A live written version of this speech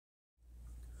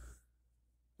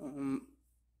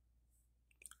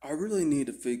I really need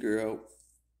to figure out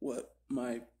what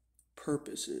my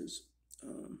purpose is. I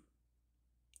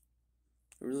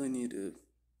really need to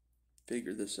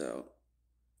figure this out.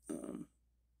 Um,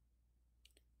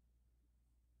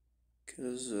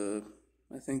 because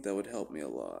I think that would help me a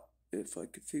lot if I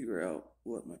could figure out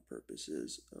what my purpose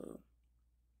is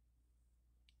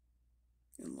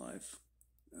in life.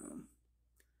 Um,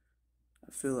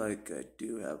 I feel like I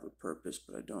do have a purpose,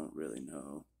 but I don't really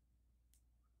know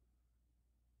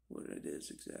what it is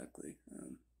exactly.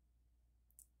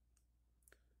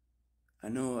 I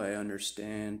know I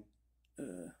understand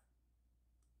uh,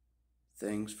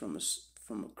 things from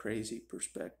a crazy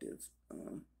perspective.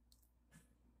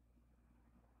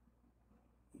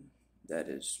 That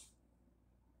is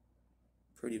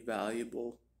pretty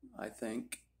valuable, I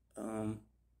think, um,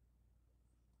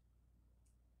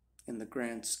 in the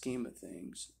grand scheme of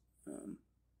things. Um,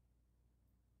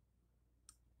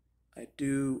 I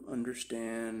do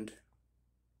understand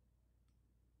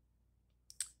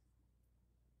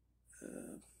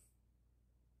uh,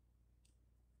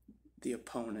 the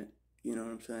opponent, you know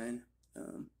what I'm saying?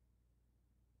 Um,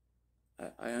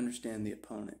 I understand the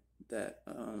opponent that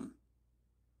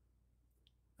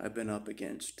I've been up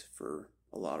against for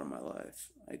a lot of my life.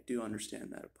 I do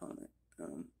understand that opponent,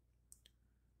 um,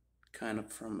 kind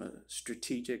of from a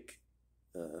strategic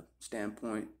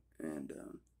standpoint and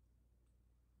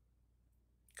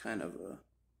kind of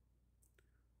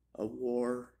a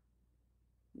warfare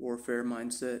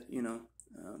mindset.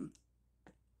 Um,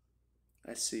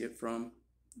 I see it um,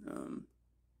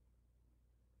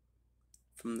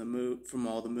 from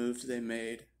all the moves they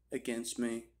made against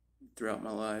me throughout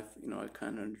my life. I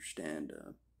kind of understand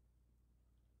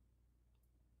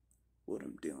what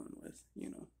I'm dealing with.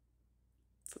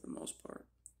 For the most part,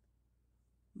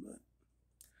 but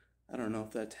I don't know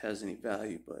if that has any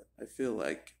value. But I feel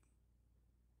like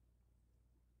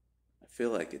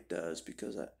it does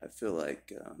because I feel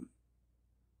like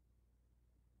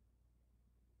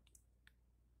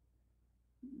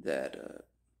that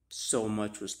so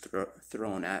much was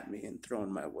thrown at me and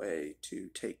thrown my way to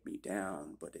take me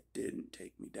down, but it didn't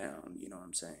take me down. You know what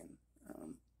I'm saying?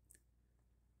 Um,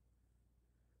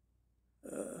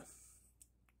 uh,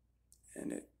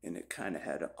 and it kind of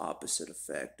had an opposite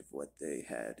effect of what they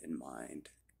had in mind.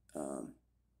 Um,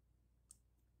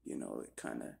 it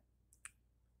kind of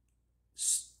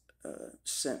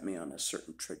sent me on a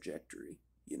certain trajectory.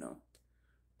 You know,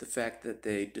 the fact that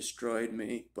they destroyed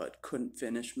me but couldn't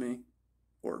finish me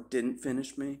or didn't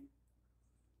finish me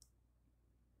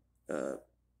uh,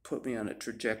 put me on a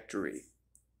trajectory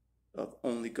of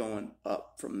only going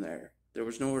up from there. There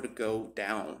was nowhere to go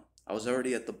down. I was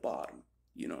already at the bottom.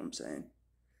 You know what I'm saying?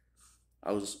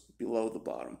 I was below the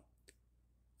bottom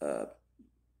uh,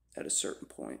 at a certain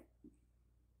point.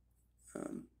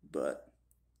 But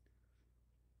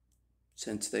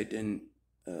since they didn't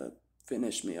uh,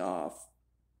 finish me off,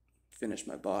 finish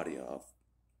my body off,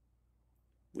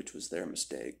 which was their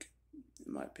mistake,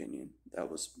 in my opinion,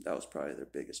 that was probably their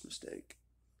biggest mistake,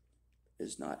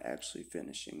 is not actually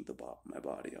finishing my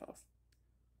body off.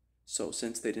 So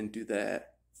since they didn't do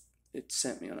that, it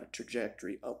sent me on a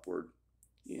trajectory upward,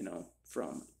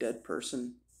 from dead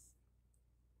person.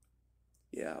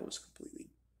 Yeah, I was completely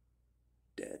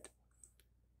dead.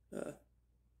 Uh,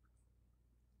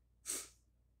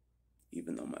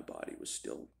 Even though my body was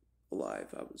still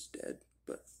alive, I was dead.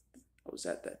 But I was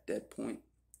at that dead point,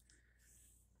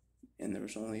 and there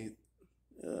was only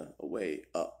a way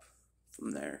up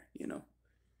from there.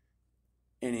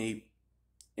 Any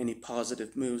any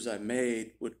positive moves I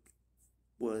made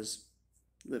was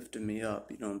lifting me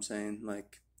up. You know what I'm saying?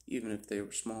 Like even if they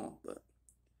were small, but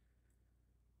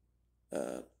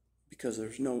uh, because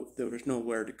there was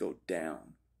nowhere to go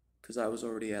down, because I was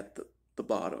already at the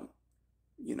bottom.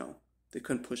 You know, they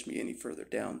couldn't push me any further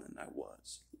down than I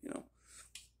was.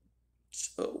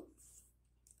 So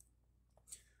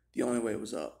the only way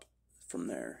was up from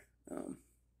there. No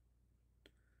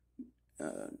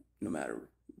matter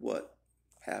what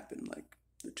happened, like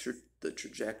the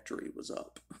trajectory was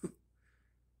up.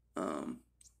 um,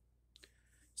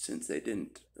 since they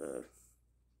didn't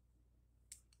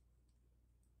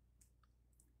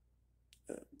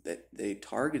that they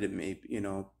targeted me,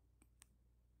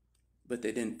 but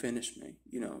they didn't finish me.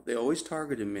 They always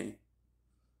targeted me,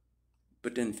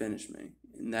 but didn't finish me,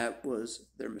 and that was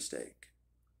their mistake.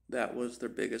 That was their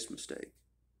biggest mistake,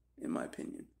 in my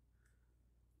opinion.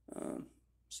 Um,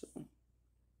 so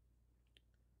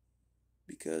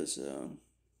because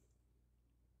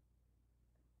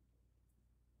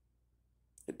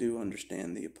I do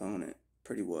understand the opponent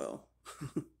pretty well,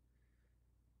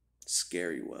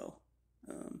 scary well.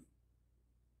 Um,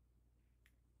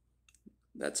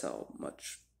 That's how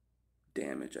much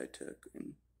damage I took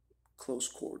in close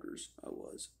quarters. I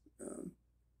was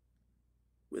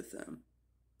with them.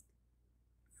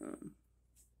 Um,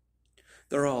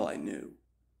 they're all I knew.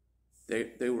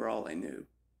 They were all I knew.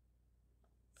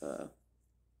 Uh,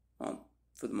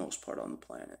 for the most part on the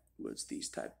planet was these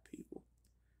type of people.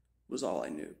 It was all I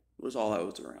knew. It was all I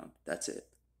was around. That's it.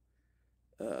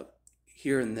 Uh,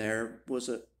 Here and there was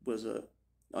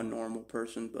a normal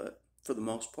person, but for the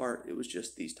most part, it was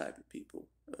just these type of people.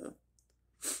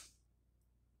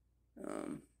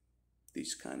 Um,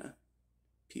 these kind of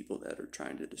people that are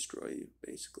trying to destroy you,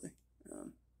 basically,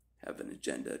 have an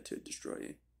agenda to destroy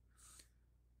you.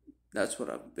 That's what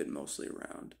I've been mostly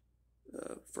around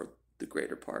for the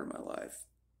greater part of my life,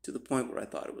 to the point where I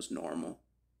thought it was normal.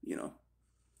 You know,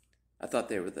 I thought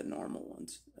they were the normal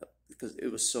ones because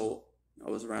it was so. I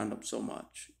was around them so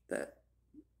much that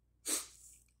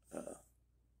uh,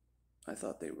 I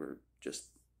thought they were just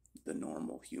the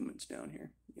normal humans down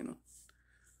here. You know,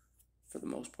 for the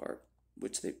most part,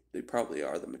 which they probably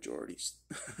are the majorities.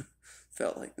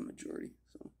 Felt like the majority.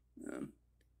 So,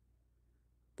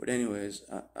 but anyways,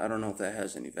 I don't know if that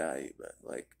has any value, but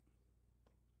like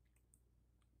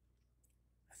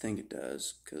I think it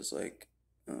does, because like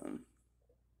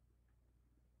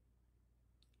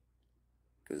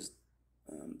because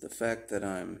the fact that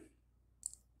I'm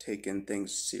taking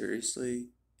things seriously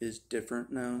is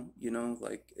different now. You know,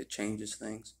 like it changes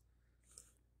things.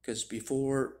 Because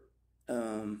before,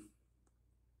 um,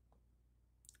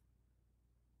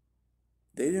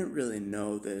 they didn't really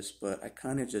know this, but I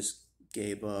kind of just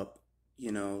gave up.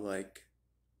 You know, like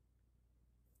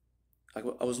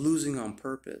I was losing on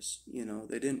purpose. You know,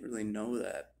 they didn't really know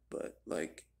that, but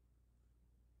like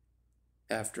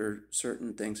after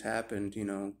certain things happened, you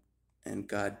know, and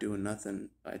God doing nothing,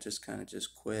 I just kind of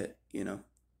just quit. You know,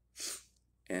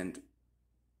 and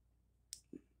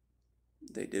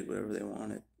they did whatever they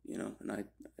wanted. You know, and I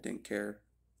didn't care.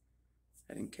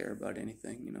 I didn't care about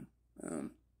anything. You know,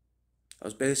 I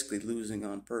was basically losing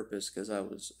on purpose because I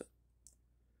was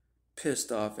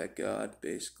pissed off at God,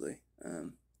 basically,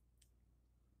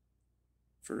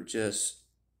 for just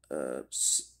uh,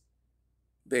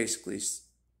 basically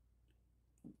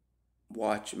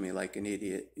watching me like an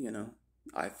idiot. You know,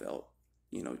 I felt,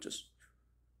 you know, just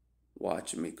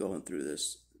watching me going through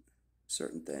this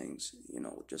certain things. You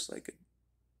know, just like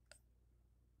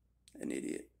an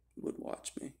idiot would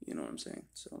watch me. You know what I'm saying?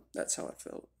 So that's how I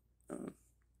felt. Um,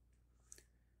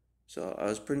 so I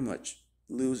was pretty much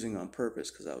losing on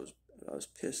purpose because I was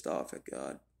pissed off at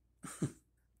God.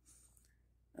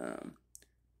 um,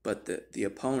 but the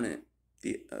opponent,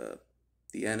 the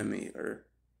enemy, or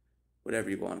whatever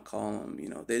you want to call them, you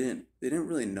know, they didn't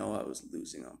really know I was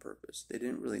losing on purpose. They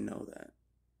didn't really know that.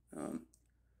 Um,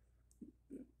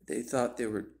 they thought they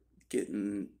were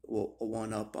getting a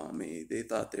one up on me. They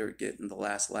thought they were getting the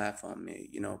last laugh on me,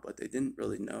 you know, but they didn't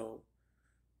really know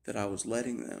that I was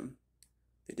letting them.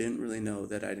 They didn't really know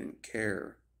that I didn't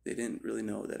care. They didn't really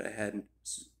know that I had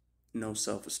no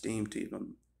self-esteem to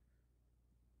even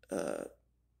uh,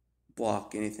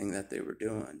 block anything that they were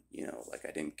doing. You know, like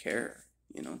I didn't care.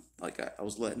 You know, like I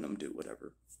was letting them do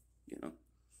whatever. You know,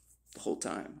 the whole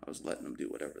time I was letting them do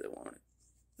whatever they wanted,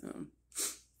 um,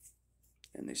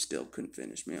 and they still couldn't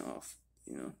finish me off.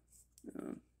 You know,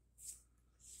 um,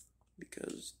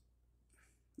 because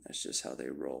that's just how they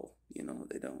roll. You know,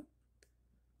 they don't.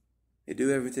 They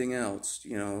do everything else.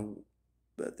 You know,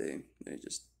 but they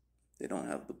don't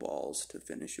have the balls to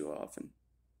finish you off, and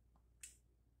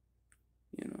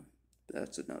you know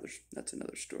that's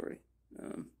another story.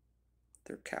 Um,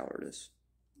 their cowardice.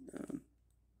 Um,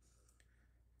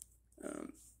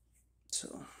 um,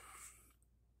 so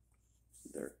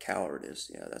their cowardice,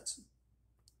 yeah, that's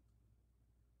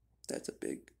a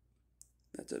big,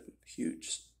 that's a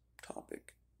huge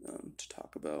topic to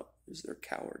talk about. Is their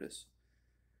cowardice.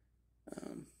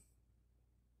 Um,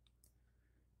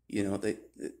 you know,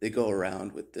 they go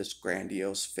around with this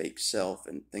grandiose fake self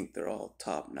and think they're all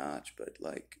top notch, but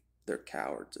like they're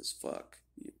cowards as fuck.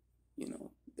 You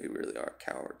know, they really are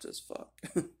cowards as fuck.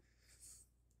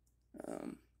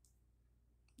 um,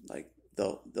 like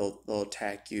they'll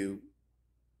attack you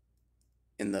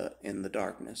in the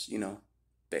darkness. You know,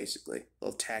 basically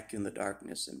they'll attack you in the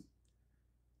darkness and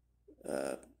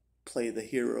uh, play the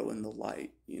hero in the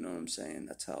light. You know what I'm saying?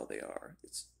 That's how they are.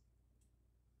 It's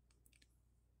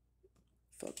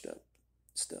fucked up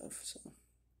stuff. So,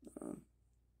 um,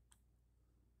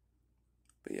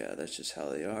 but yeah, that's just how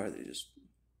they are. They just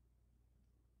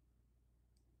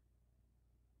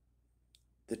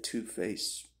the Two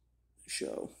Face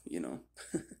show. You know.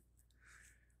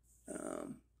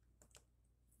 um,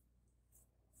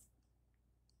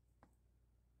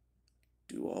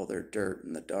 dirt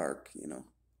in the dark,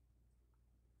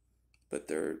 but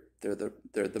they're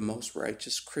the most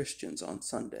righteous Christians on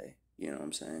Sunday. You know what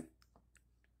I'm saying?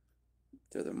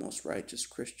 They're the most righteous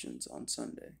Christians on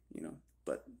Sunday,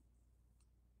 but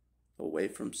away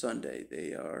from Sunday,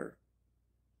 they are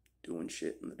doing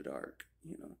shit in the dark,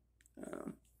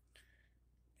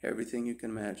 everything you can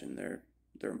imagine they're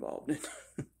involved in.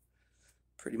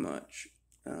 Pretty much.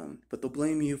 But they'll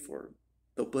blame you for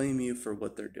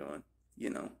what they're doing,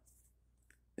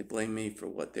 they blame me for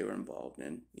what they were involved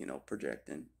in,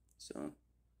 projecting. So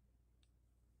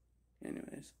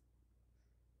anyways,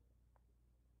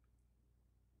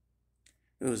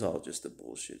 it was all just a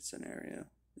bullshit scenario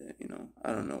that,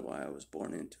 I don't know why I was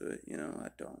born into it. I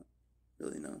don't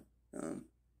really know.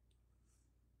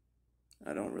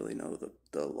 I don't really know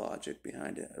the logic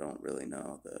behind it. I don't really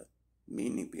know the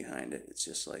meaning behind it. It's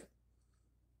just like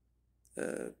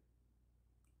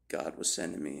God was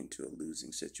sending me into a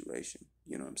losing situation.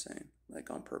 You know what I'm saying?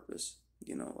 Like on purpose.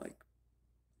 Like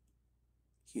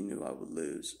he knew I would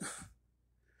lose.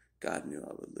 God knew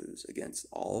I would lose against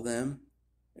all of them,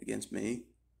 against me.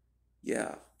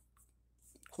 Yeah,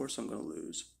 of course I'm going to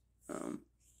lose.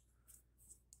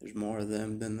 There's more of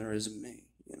them than there is of me,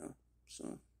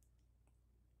 so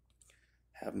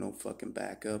have no fucking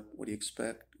backup. What do you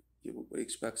expect? What do you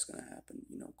expect's going to happen?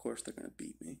 Of course they're going to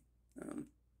beat me.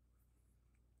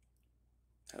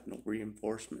 Have no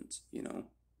reinforcements,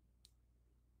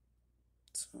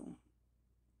 so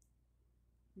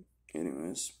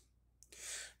anyways,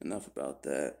 enough about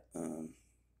that. I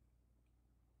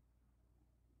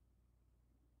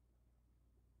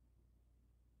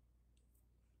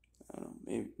don't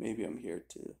know, maybe I'm here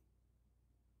to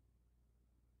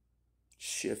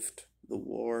shift the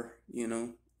war,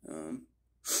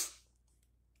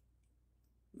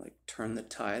 like turn the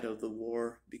tide of the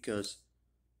war, because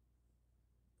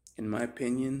in my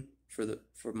opinion,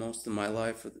 for most of my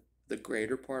life, for the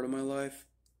greater part of my life,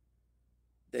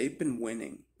 they've been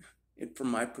winning. And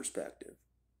from my perspective,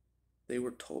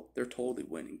 they're totally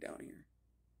winning down here.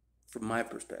 From my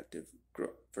perspective,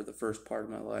 for the first part of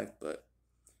my life, but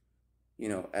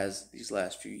as these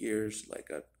last few years, like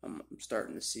I'm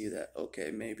starting to see that, okay,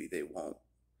 maybe they won't.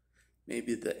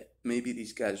 Maybe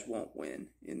these guys won't win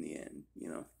in the end.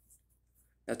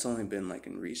 That's only been like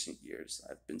in recent years.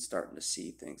 I've been starting to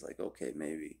see things like, okay,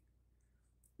 maybe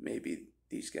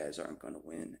these guys aren't going to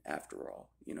win after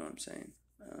all. You know what I'm saying?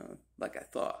 Like I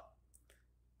thought,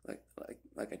 like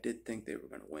I did think they were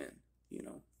going to win.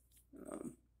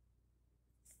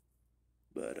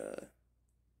 But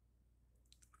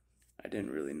I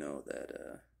didn't really know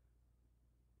that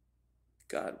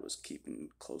God was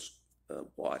keeping close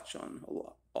watch on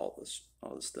all this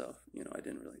stuff. I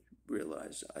didn't really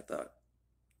realize. I thought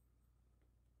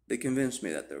they convinced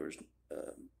me that there was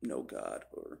no God,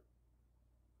 or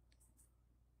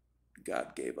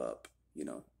God gave up.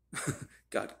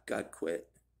 God quit.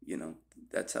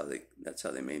 That's how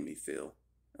they made me feel.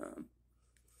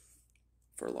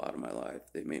 For a lot of my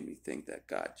life, they made me think that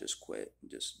God just quit and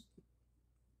just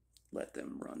let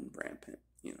them run rampant.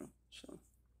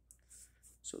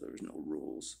 So there was no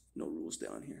rules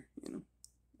down here.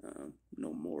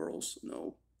 No morals,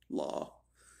 no law.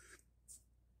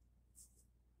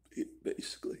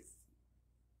 Basically,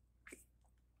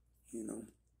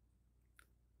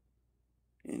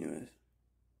 anyways,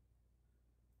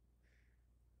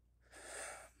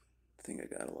 I think I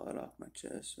got a lot off my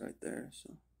chest right there.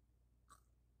 So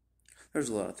there's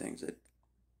a lot of things that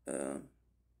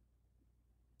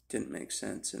didn't make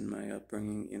sense in my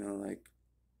upbringing, like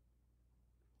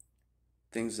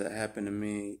things that happened to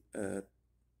me. I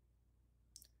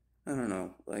don't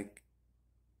know, like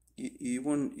you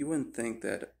wouldn't think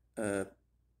that a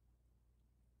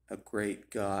great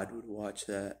God would watch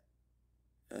that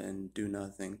and do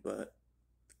nothing, but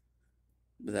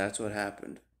that's what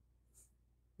happened.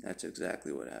 That's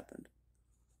exactly what happened.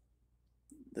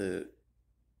 The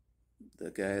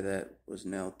guy that was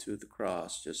nailed to the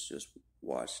cross just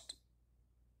watched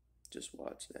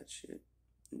that shit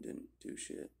and didn't do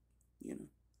shit,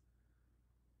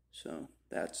 So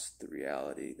that's the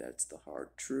reality. That's the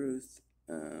hard truth.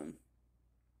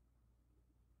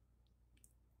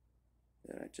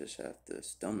 That I just have to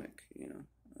stomach,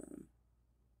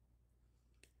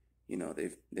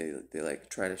 they like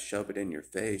try to shove it in your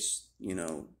face,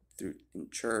 through in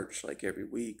church, like every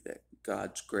week, that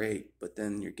God's great, but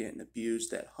then you're getting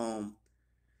abused at home,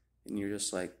 and you're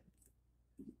just like,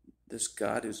 this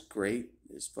God is great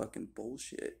is fucking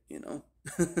bullshit,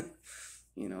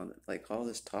 like all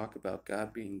this talk about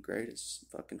God being great is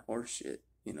fucking horseshit,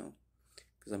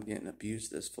 because I'm getting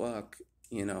abused as fuck,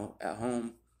 at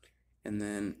home, and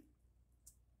then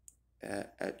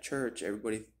at church,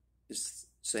 everybody is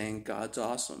saying God's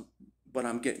awesome, but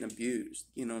I'm getting abused.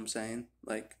 You know what I'm saying?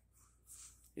 Like,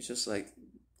 it's just like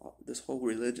this whole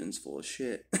religion's full of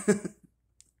shit.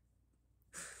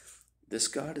 This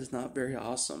God is not very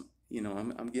awesome.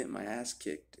 I'm getting my ass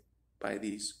kicked by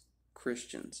these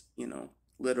Christians,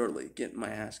 literally getting my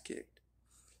ass kicked.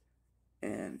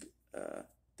 And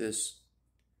this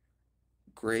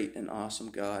great and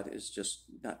awesome God is just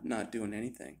not doing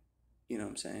anything. You know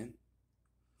what I'm saying?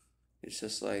 It's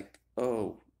just like,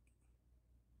 oh,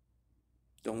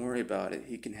 don't worry about it.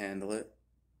 He can handle it.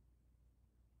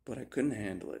 But I couldn't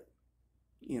handle it.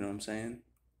 You know what I'm saying?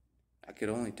 I could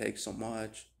only take so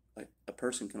much. Like, a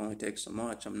person can only take so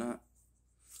much. I'm not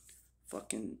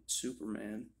fucking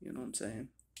Superman. You know what I'm saying?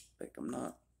 Like, I'm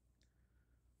not.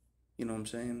 You know what I'm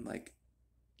saying? Like,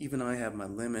 even I have my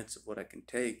limits of what I can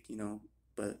take,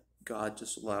 but God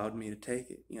just allowed me to take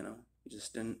it, He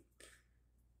just didn't.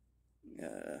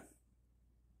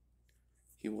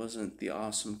 He wasn't the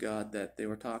awesome God that they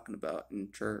were talking about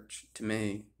in church to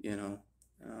me, and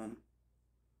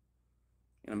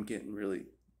I'm getting really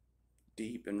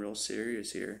deep and real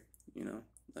serious here,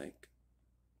 like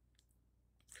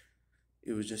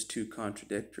it was just too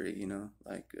contradictory,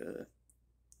 like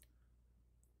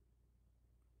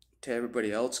to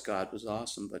everybody else God was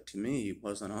awesome, but to me he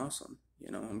wasn't awesome.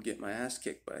 I'm getting my ass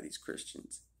kicked by these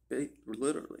Christians,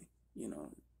 literally,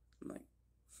 I'm like,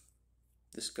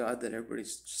 this God that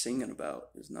everybody's singing about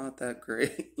is not that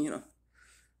great,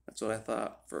 That's what I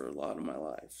thought for a lot of my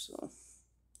life. So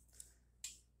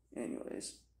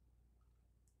anyways,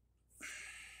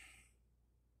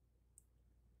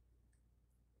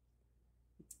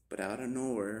 but out of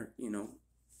nowhere,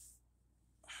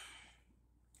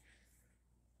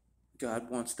 God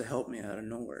wants to help me out of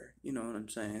nowhere. You know what I'm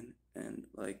saying? And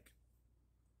like,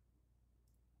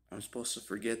 I'm supposed to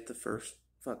forget the first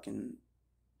fucking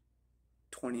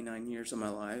 29 years of my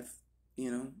life,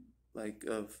 like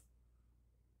of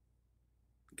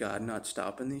God not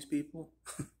stopping these people.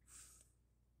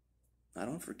 I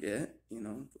don't forget,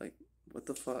 like, what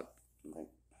the fuck? Like,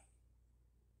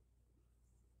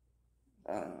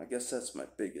 I don't know. I guess that's my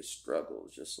biggest struggle.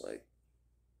 Is just like,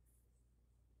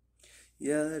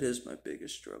 yeah, that is my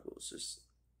biggest struggle. It's just,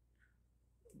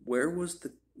 where was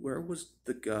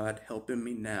the God helping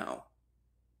me now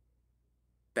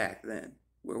back then?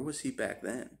 Where was he back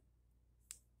then?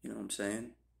 You know what I'm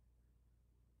saying?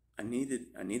 I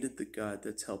needed the God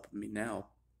that's helping me now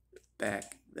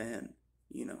back then,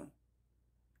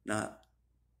 not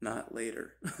not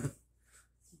later.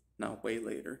 Not way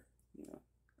later, you know.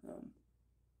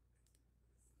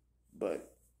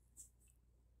 But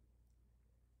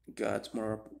God's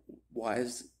more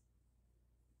wise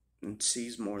and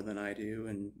sees more than I do,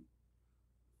 and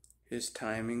his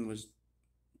timing was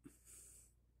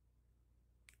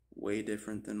way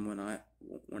different than when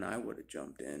I would have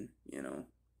jumped in,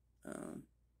 Um,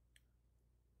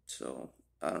 so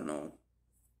I don't know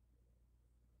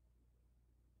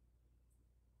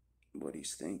what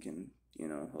he's thinking,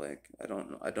 like I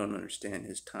don't understand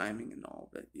his timing and all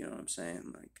of it, you know what I'm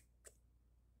saying? Like,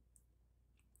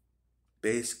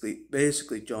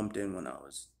 basically jumped in when I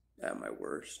was at my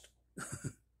worst.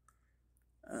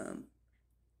 um,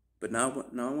 but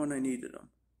not when I needed him,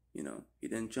 he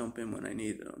didn't jump in when I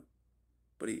needed him,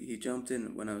 but he jumped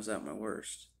in when I was at my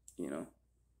worst,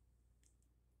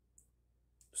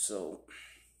 so,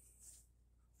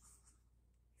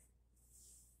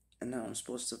 and now I'm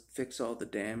supposed to fix all the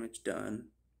damage done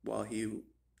while he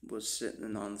was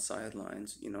sitting on the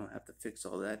sidelines, have to fix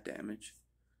all that damage,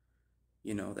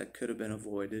 that could have been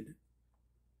avoided.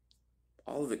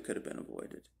 All of it could have been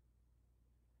avoided.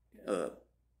 Uh,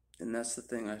 and that's the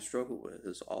thing I struggle with,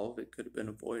 is all of it could have been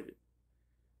avoided.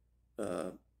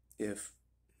 If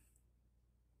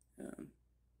um,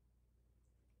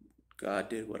 God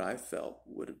did what I felt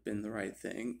would have been the right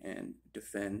thing and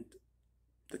defend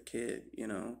the kid,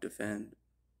 defend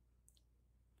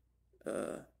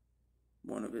uh,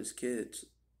 one of his kids,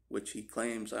 which he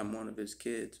claims I'm one of his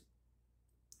kids.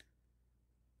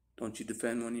 Don't you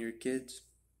defend one of your kids?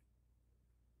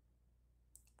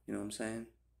 You know what I'm saying?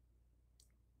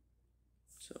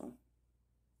 So,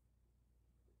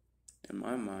 in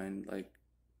my mind, like,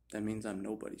 that means I'm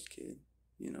nobody's kid.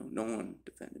 No one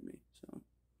defended me.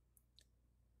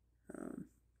 Um,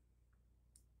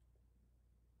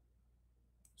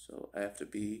 so I have to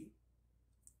be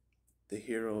the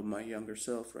hero of my younger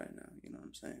self right now. You know what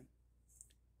I'm saying?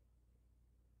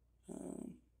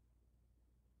 Um,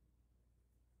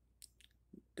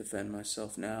 defend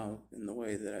myself now in the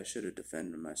way that I should have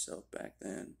defended myself back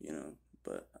then,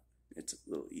 but it's a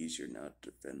little easier now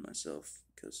to defend myself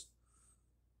because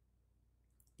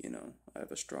I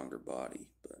have a stronger body,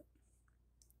 but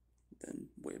than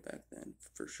way back then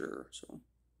for sure. So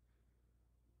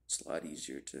it's a lot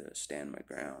easier to stand my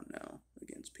ground now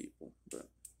against people. But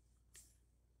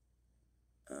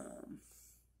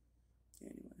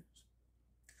anyways,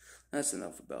 that's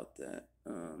enough about that.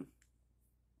 The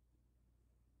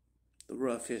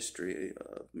rough history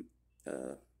of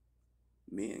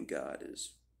me and God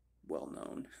is well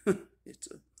known. It's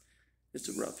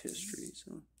a rough history,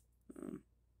 so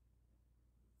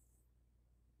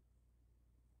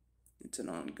it's an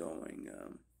ongoing,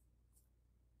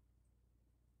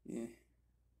 yeah,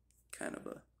 kind of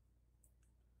a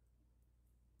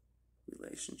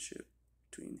relationship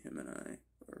between him and I,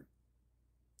 or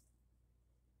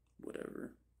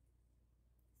whatever.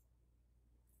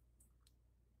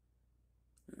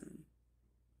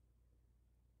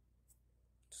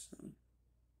 So,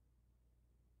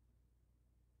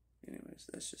 anyways,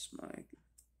 that's just my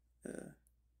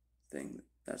thing.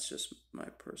 That's just my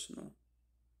personal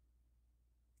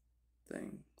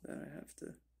thing that I have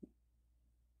to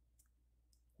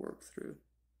work through.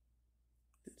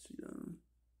 It's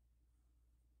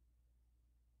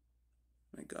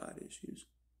my God issues,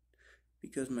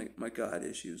 because my God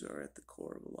issues are at the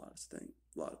core of a lot of things,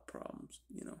 a lot of problems.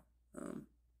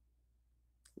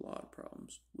 A lot of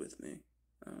problems with me.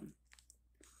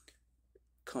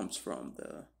 Comes from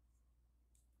the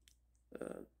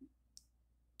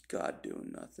God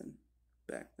doing nothing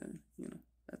back then.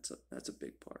 That's a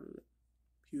big part of it,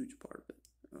 huge part of it.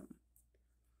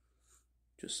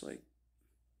 Just like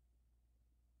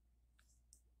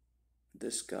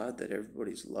this God that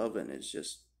everybody's loving is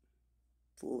just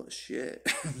full of shit,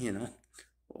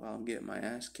 while I'm getting my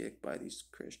ass kicked by these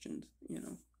Christians.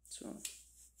 So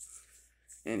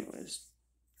anyways,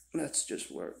 that's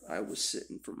just where I was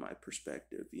sitting from my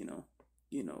perspective,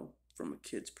 from a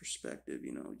kid's perspective,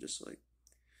 just like,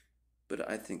 but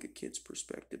I think a kid's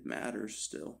perspective matters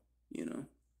still,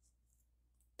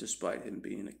 despite him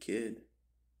being a kid.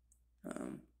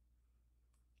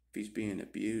 If he's being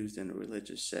abused in a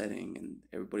religious setting and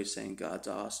everybody's saying God's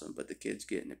awesome, but the kid's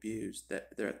getting abused,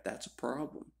 that's a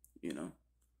problem,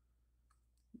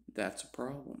 that's a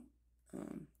problem.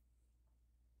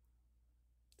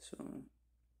 So,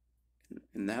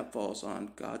 and that falls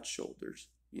on God's shoulders,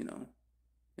 in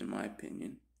my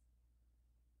opinion.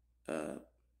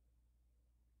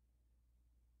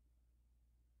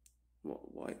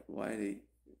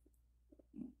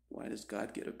 Why does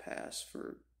God get a pass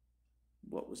for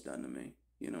what was done to me?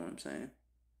 You know what I'm saying?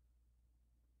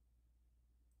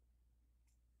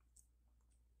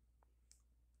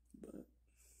 But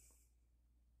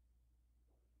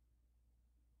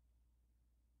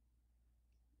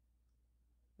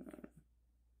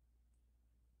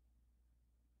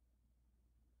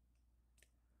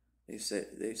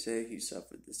they say he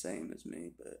suffered the same as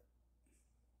me, but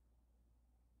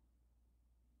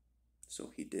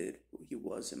so he did. He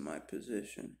was in my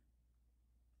position.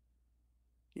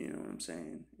 You know what I'm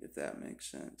saying? If that makes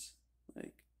sense.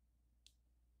 Like,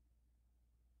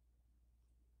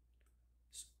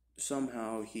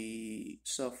 somehow he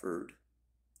suffered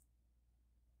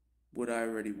what I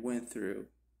already went through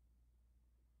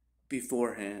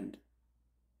beforehand.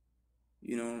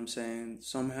 You know what I'm saying?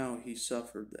 Somehow he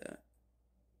suffered that,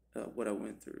 what I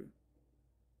went through,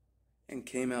 and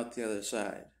came out the other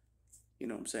side. You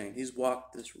know what I'm saying? He's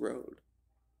walked this road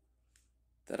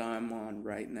that I'm on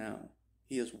right now.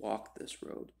 He has walked this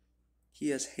road. He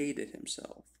has hated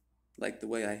himself. Like the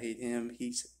way I hate him,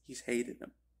 he's hated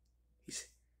him. He's,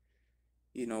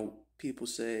 people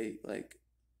say like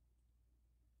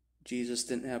Jesus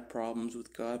didn't have problems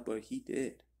with God, but he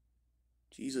did.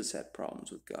 Jesus had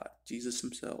problems with God. Jesus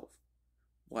himself.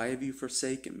 Why have you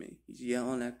forsaken me? He's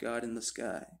yelling at God in the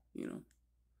sky,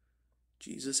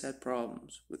 Jesus had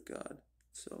problems with God.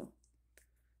 So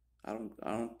I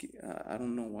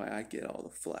don't know why I get all the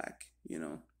flack,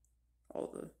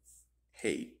 all the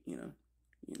hate,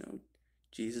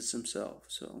 Jesus himself.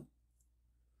 So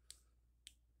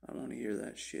I don't want to hear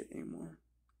that shit anymore,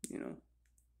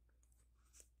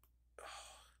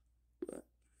 But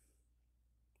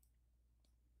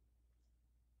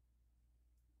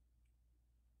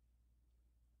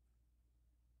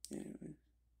anyway,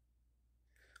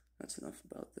 that's enough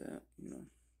about that.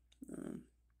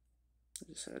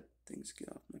 I just had things get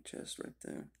off my chest right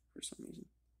there for some reason.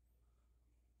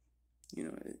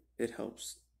 It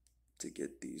helps to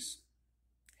get these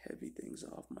heavy things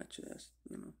off my chest.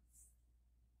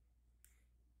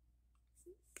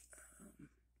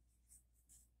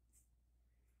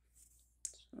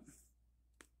 So,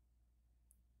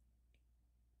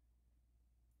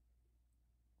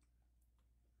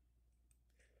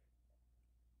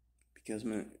 because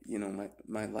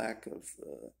my lack of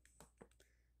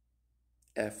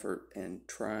effort and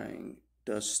trying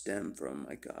does stem from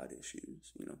my God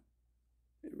issues.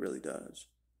 It really does.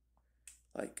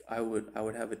 Like I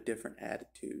would have a different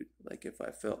attitude. Like if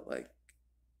I felt like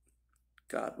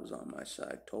God was on my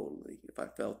side totally. If I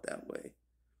felt that way,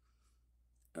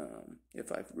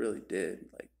 if I really did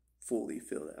like fully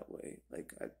feel that way,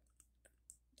 like I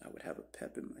would have a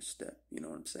pep in my step. You know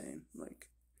what I'm saying? Like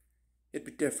it'd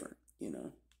be different.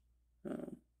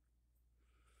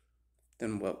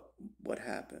 Than what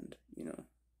happened.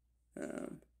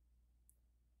 Um,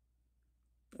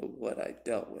 what I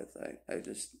dealt with. I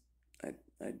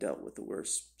I dealt with the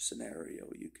worst scenario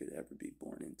you could ever be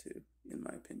born into, in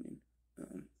my opinion.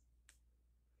 Um,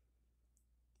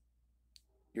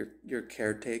 your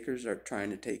caretakers are trying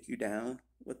to take you down.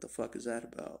 What the fuck is that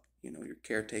about? Your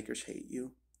caretakers hate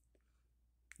you.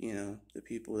 The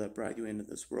people that brought you into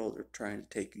this world are trying to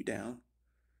take you down.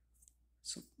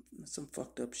 Some some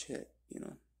fucked up shit.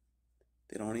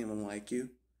 They don't even like you.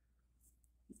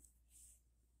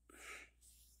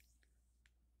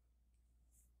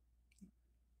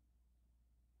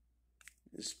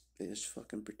 They just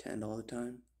fucking pretend all the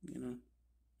time.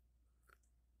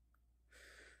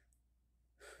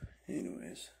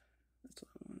 Anyways, that's all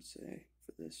I want to say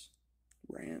for this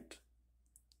rant.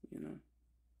 You know.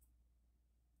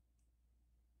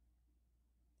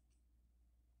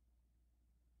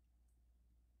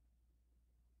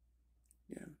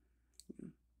 Yeah.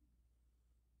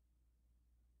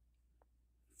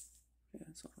 Yeah,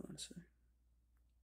 that's all I want to say.